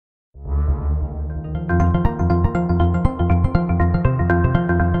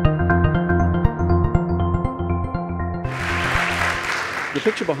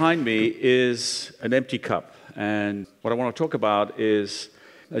picture behind me is an empty cup, and what I want to talk about is,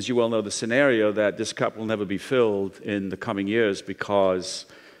 as you well know, the scenario that this cup will never be filled in the coming years because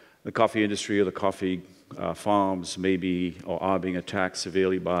the coffee industry or the coffee farms may be or are being attacked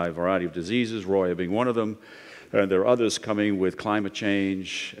severely by a variety of diseases, Roya being one of them. And there are others coming with climate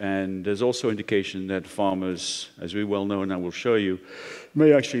change, and there's also indication that farmers, as we well know and I will show you,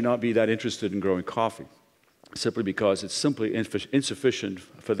 may actually not be that interested in growing coffee, simply because it's simply insufficient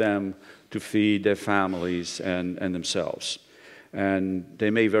for them to feed their families and themselves. And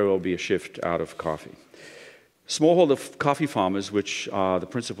there may very well be a shift out of coffee. Smallholder coffee farmers, which are the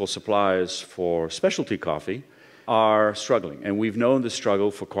principal suppliers for specialty coffee, are struggling, and we've known this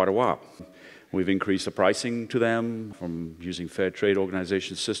struggle for quite a while. We've increased the pricing to them from using fair trade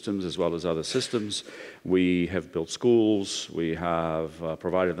organization systems as well as other systems. We have built schools. We have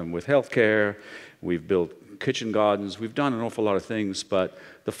provided them with health care. We've built kitchen gardens. We've done an awful lot of things, but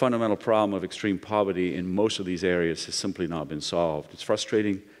the fundamental problem of extreme poverty in most of these areas has simply not been solved. It's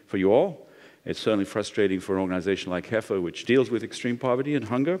frustrating for you all. It's certainly frustrating for an organization like Heifer, which deals with extreme poverty and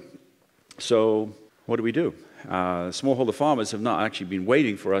hunger. So what do? Smallholder farmers have not actually been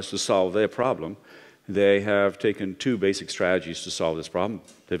waiting for us to solve their problem. They have taken two basic strategies to solve this problem.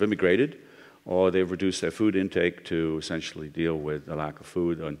 They've immigrated, or they've reduced their food intake to essentially deal with the lack of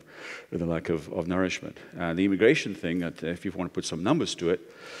food and the lack of nourishment. The immigration thing, if you want to put some numbers to it,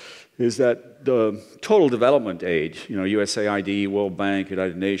 is that the total development aid, USAID, World Bank,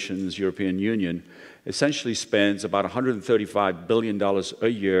 United Nations, European Union, essentially spends about $135 billion a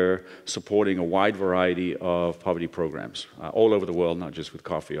year supporting a wide variety of poverty programs all over the world, not just with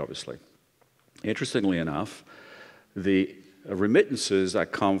coffee, obviously. Interestingly enough, the remittances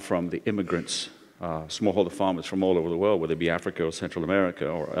that come from the immigrants, smallholder farmers from all over the world, whether it be Africa or Central America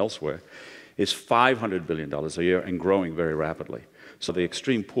or elsewhere, is $500 billion a year and growing very rapidly. So the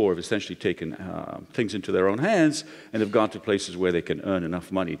extreme poor have essentially taken things into their own hands and have gone to places where they can earn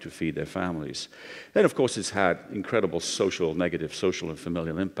enough money to feed their families. Then, of course, it's had incredible negative social and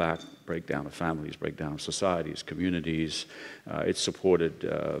familial impact, breakdown of families, breakdown of societies, communities. It's supported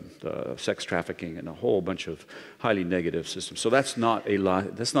sex trafficking and a whole bunch of highly negative systems. So that's not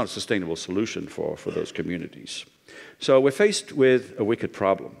a sustainable solution for those communities. So we're faced with a wicked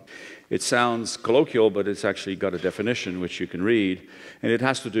problem. It sounds colloquial, but it's actually got a definition which you can read, and it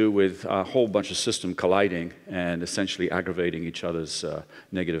has to do with a whole bunch of systems colliding and essentially aggravating each other's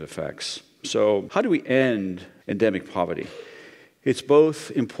negative effects. So how do we end endemic poverty? It's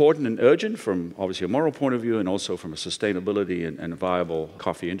both important and urgent from obviously a moral point of view and also from a sustainability and a viable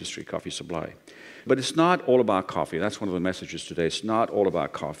coffee industry, coffee supply. But it's not all about coffee. That's one of the messages today. It's not all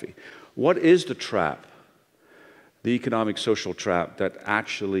about coffee. What is the trap? The economic social trap that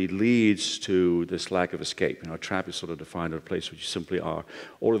actually leads to this lack of escape. A trap is sort of defined as a place where you simply are.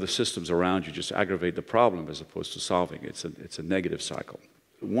 All of the systems around you just aggravate the problem as opposed to solving it. It's a negative cycle.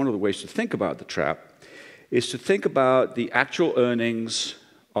 One of the ways to think about the trap is to think about the actual earnings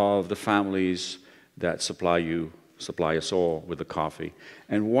of the families that supply us all with the coffee,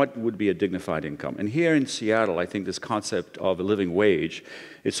 and what would be a dignified income. And here in Seattle, I think this concept of a living wage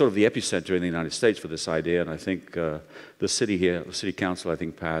is sort of the epicenter in the United States for this idea, and I think the city council, I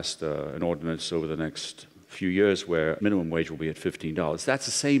think, passed an ordinance over the next few years where minimum wage will be at $15. That's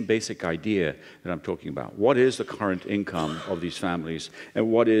the same basic idea that I'm talking about. What is the current income of these families,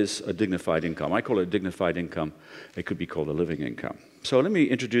 and what is a dignified income? I call it a dignified income. It could be called a living income. So let me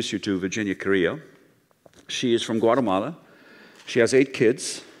introduce you to Virginia Carrillo. She is from Guatemala. She has 8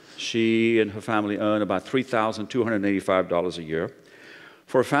 kids. She and her family earn about $3,285 a year.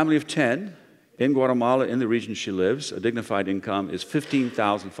 For a family of 10 in Guatemala, in the region she lives, a dignified income is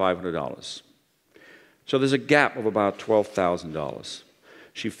 $15,500. So there's a gap of about $12,000.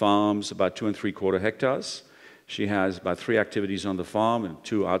 She farms about 2 3/4 hectares. She has about 3 activities on the farm and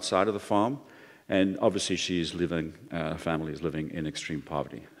 2 outside of the farm. And obviously her family is living in extreme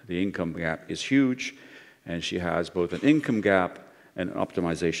poverty. The income gap is huge. And she has both an income gap and an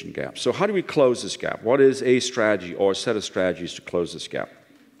optimization gap. So how do we close this gap? What is a strategy or a set of strategies to close this gap?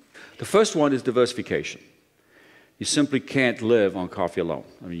 The first one is diversification. You simply can't live on coffee alone.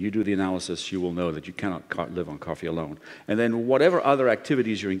 I mean, you do the analysis, you will know that you cannot live on coffee alone. And then whatever other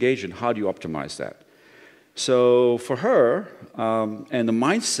activities you're engaged in, how do you optimize that? So for her, and the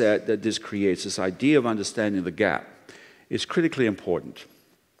mindset that this creates, this idea of understanding the gap, is critically important.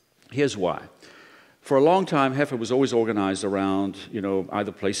 Here's why. For a long time, Heifer was always organized around,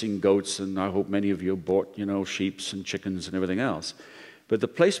 either placing goats, and I hope many of you bought, sheep and chickens and everything else. But the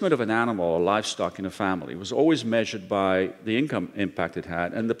placement of an animal or livestock in a family was always measured by the income impact it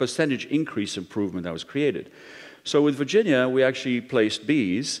had and the percentage increase improvement that was created. So with Virginia, we actually placed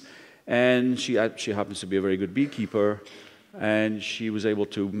bees, and she happens to be a very good beekeeper, and she was able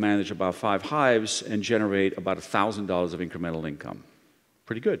to manage about 5 hives and generate about $1,000 of incremental income.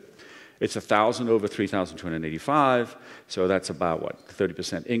 Pretty good. It's 1,000 over 3,285, so that's about, what,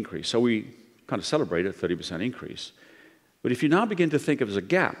 30% increase. So we kind of celebrated a 30% increase. But if you now begin to think of it as a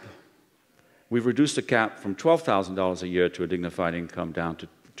gap, we've reduced the gap from $12,000 a year to a dignified income down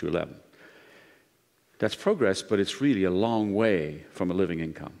to 11. That's progress, but it's really a long way from a living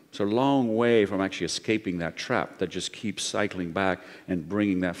income. It's a long way from actually escaping that trap that just keeps cycling back and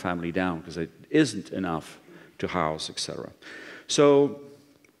bringing that family down because it isn't enough to house, etc. So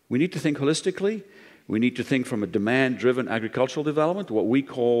we need to think holistically. We need to think from a demand-driven agricultural development, what we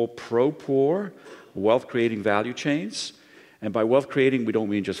call pro-poor, wealth-creating value chains. And by wealth creating, we don't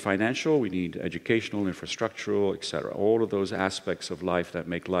mean just financial. We need educational, infrastructural, et cetera. All of those aspects of life that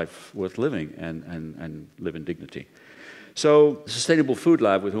make life worth living and live in dignity. So the Sustainable Food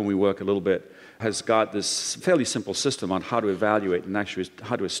Lab, with whom we work a little bit, has got this fairly simple system on how to evaluate and actually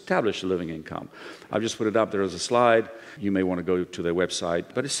how to establish a living income. I've just put it up there as a slide. You may want to go to their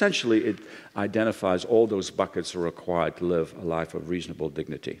website. But essentially, it identifies all those buckets that are required to live a life of reasonable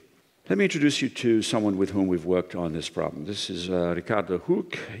dignity. Let me introduce you to someone with whom we've worked on this problem. This is Ricardo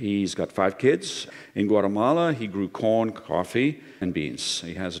Huck. He's got 5 kids. In Guatemala, he grew corn, coffee, and beans.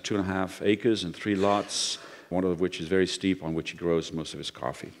 He has 2.5 acres and 3 lots, one of which is very steep, on which he grows most of his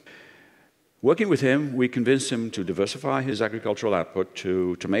coffee. Working with him, we convinced him to diversify his agricultural output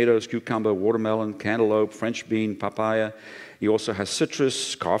to tomatoes, cucumber, watermelon, cantaloupe, French bean, papaya. He also has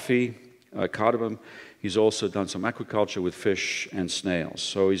citrus, coffee, cardamom. He's also done some aquaculture with fish and snails.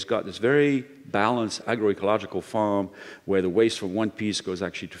 So he's got this very balanced agroecological farm where the waste from one piece goes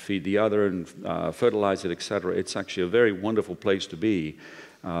actually to feed the other and fertilize it, etc. It's actually a very wonderful place to be.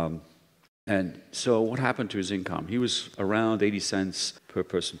 And so what happened to his income? He was around 80 cents per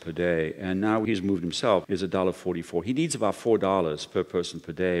person per day, and now he's moved himself is $1.44. He needs about $4 per person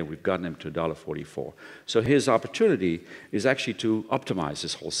per day, and we've gotten him to $1.44. So his opportunity is actually to optimize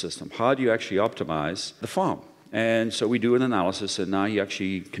this whole system. How do you actually optimize the farm? And so we do an analysis, and now he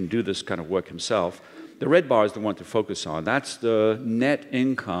actually can do this kind of work himself. The red bar is the one to focus on. That's the net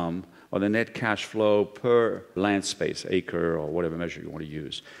income or the net cash flow per land space, acre, or whatever measure you want to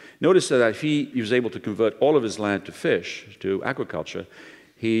use. Notice that if he was able to convert all of his land to fish, to aquaculture,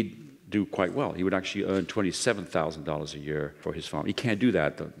 he'd do quite well. He would actually earn $27,000 a year for his farm. He can't do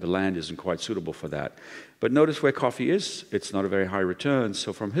that. The land isn't quite suitable for that. But notice where coffee is. It's not a very high return.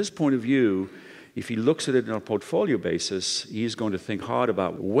 So from his point of view, if he looks at it on a portfolio basis, he's going to think hard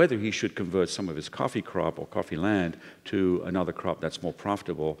about whether he should convert some of his coffee crop or coffee land to another crop that's more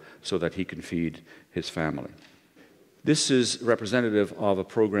profitable so that he can feed his family. This is representative of a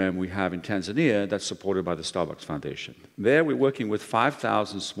program we have in Tanzania that's supported by the Starbucks Foundation. There we're working with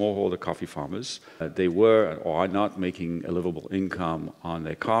 5,000 smallholder coffee farmers. They were or are not making a livable income on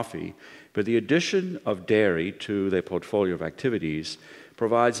their coffee, but the addition of dairy to their portfolio of activities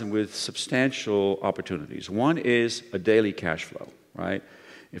provides them with substantial opportunities. One is a daily cash flow, right?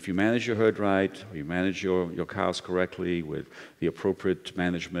 If you manage your herd right, or you manage your cows correctly with the appropriate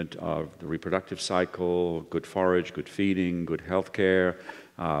management of the reproductive cycle, good forage, good feeding, good health care,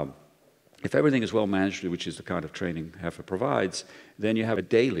 if everything is well managed, which is the kind of training heifer provides, then you have a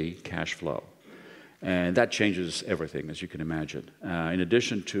daily cash flow. And that changes everything, as you can imagine. In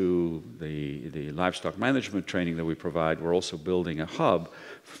addition to the livestock management training that we provide, we're also building a hub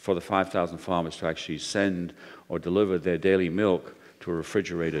for the 5,000 farmers to actually send or deliver their daily milk to a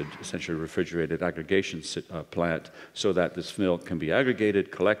essentially refrigerated aggregation plant so that this milk can be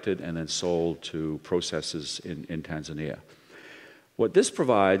aggregated, collected, and then sold to processors in Tanzania. What this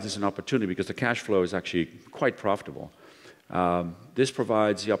provides is an opportunity, because the cash flow is actually quite profitable. This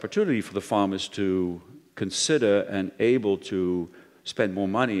provides the opportunity for the farmers to consider and able to spend more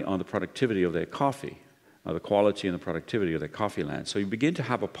money on the productivity of their coffee, the quality and the productivity of their coffee land. So you begin to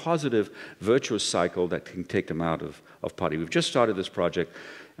have a positive, virtuous cycle that can take them out of poverty. We've just started this project,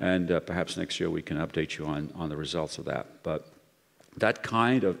 and perhaps next year we can update you on the results of that. But that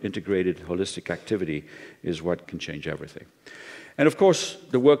kind of integrated, holistic activity is what can change everything. And of course,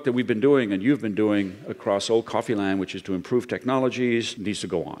 the work that we've been doing and you've been doing across old coffee land, which is to improve technologies, needs to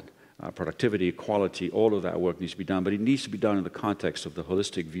go on. Productivity, quality, all of that work needs to be done, but it needs to be done in the context of the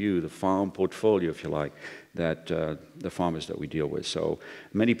holistic view, the farm portfolio, if you like, that the farmers that we deal with. So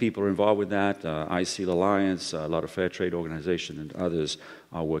many people are involved with that. ICEAL Alliance, a lot of fair trade organizations and others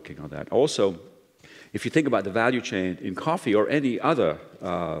are working on that. Also, if you think about the value chain in coffee or any other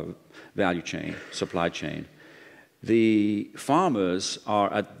value chain, supply chain, The farmers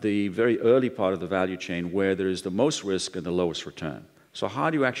are at the very early part of the value chain where there is the most risk and the lowest return. So how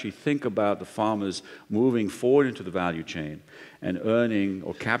do you actually think about the farmers moving forward into the value chain and earning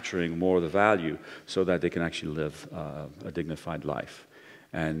or capturing more of the value so that they can actually live a dignified life?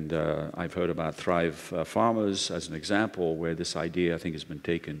 And I've heard about Thrive Farmers as an example where this idea, I think, has been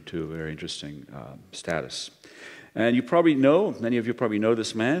taken to a very interesting status. And you probably know, many of you probably know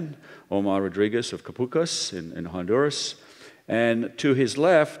this man, Omar Rodriguez of Capucas in Honduras. And to his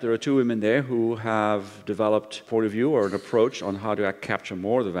left, there are two women there who have developed a point of view or an approach on how to capture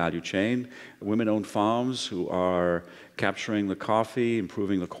more of the value chain. Women-owned farms who are capturing the coffee,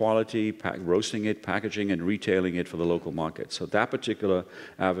 improving the quality, roasting it, packaging, and retailing it for the local market. So that particular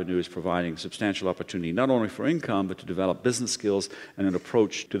avenue is providing substantial opportunity, not only for income, but to develop business skills and an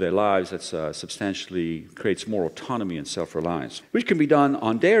approach to their lives that substantially creates more autonomy and self-reliance, which can be done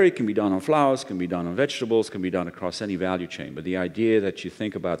on dairy, can be done on flowers, can be done on vegetables, can be done across any value chain. But the idea that you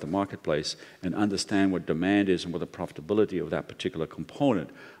think about the marketplace and understand what demand is and what the profitability of that particular component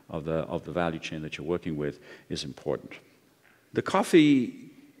of the value chain that you're working with is important. The coffee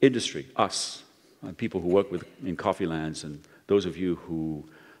industry, us, people who work in coffee lands, and those of you who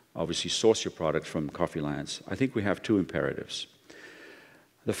obviously source your product from coffee lands, I think we have two imperatives.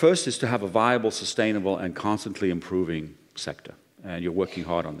 The first is to have a viable, sustainable, and constantly improving sector, and you're working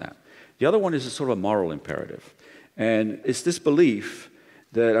hard on that. The other one is a sort of a moral imperative, and it's this belief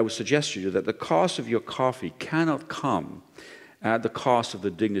that I would suggest to you that the cost of your coffee cannot come at the cost of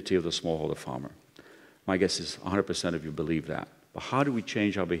the dignity of the smallholder farmer. My guess is 100% of you believe that. But how do we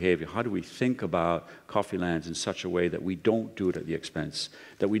change our behavior? How do we think about coffee lands in such a way that we don't do it at the expense,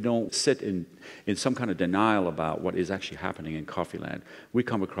 that we don't sit in some kind of denial about what is actually happening in coffee land? We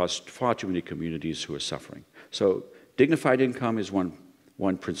come across far too many communities who are suffering. So dignified income is one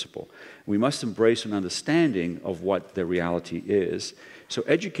principle. We must embrace an understanding of what their reality is. So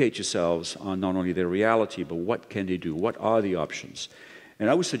educate yourselves on not only their reality, but what can they do? What are the options? And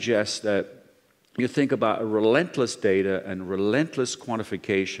I would suggest that you think about a relentless data and relentless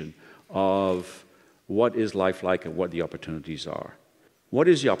quantification of what is life like and what the opportunities are. What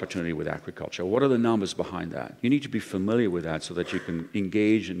is the opportunity with agriculture? What are the numbers behind that? You need to be familiar with that so that you can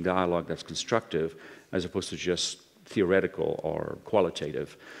engage in dialogue that's constructive as opposed to just theoretical or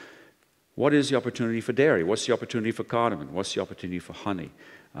qualitative. What is the opportunity for dairy? What's the opportunity for cardamom? What's the opportunity for honey?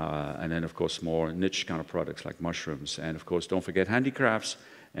 And then, of course, more niche kind of products like mushrooms. And, of course, don't forget handicrafts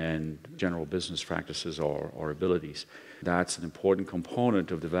and general business practices or abilities. That's an important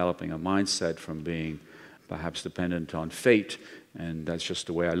component of developing a mindset from being perhaps dependent on fate, and that's just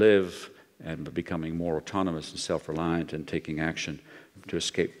the way I live, and becoming more autonomous and self-reliant and taking action to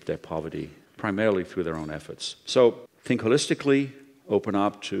escape their poverty, primarily through their own efforts. So think holistically, open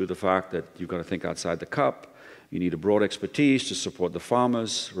up to the fact that you've got to think outside the cup. You need a broad expertise to support the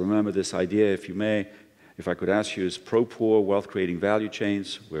farmers. Remember this idea, if you may, if I could ask you, is pro-poor, wealth-creating value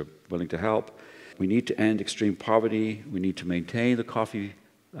chains. We're willing to help. We need to end extreme poverty. We need to maintain the coffee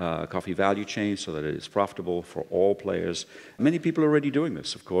value chain so that it is profitable for all players. Many people are already doing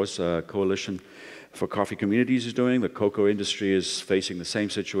this, of course. Coalition for Coffee Communities is doing. The cocoa industry is facing the same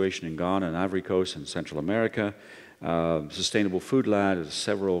situation in Ghana and Ivory Coast and Central America. Sustainable Food Lab has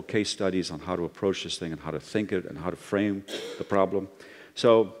several case studies on how to approach this thing and how to think it and how to frame the problem.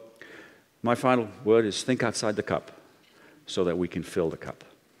 So my final word is think outside the cup so that we can fill the cup.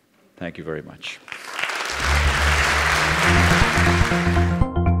 Thank you very much.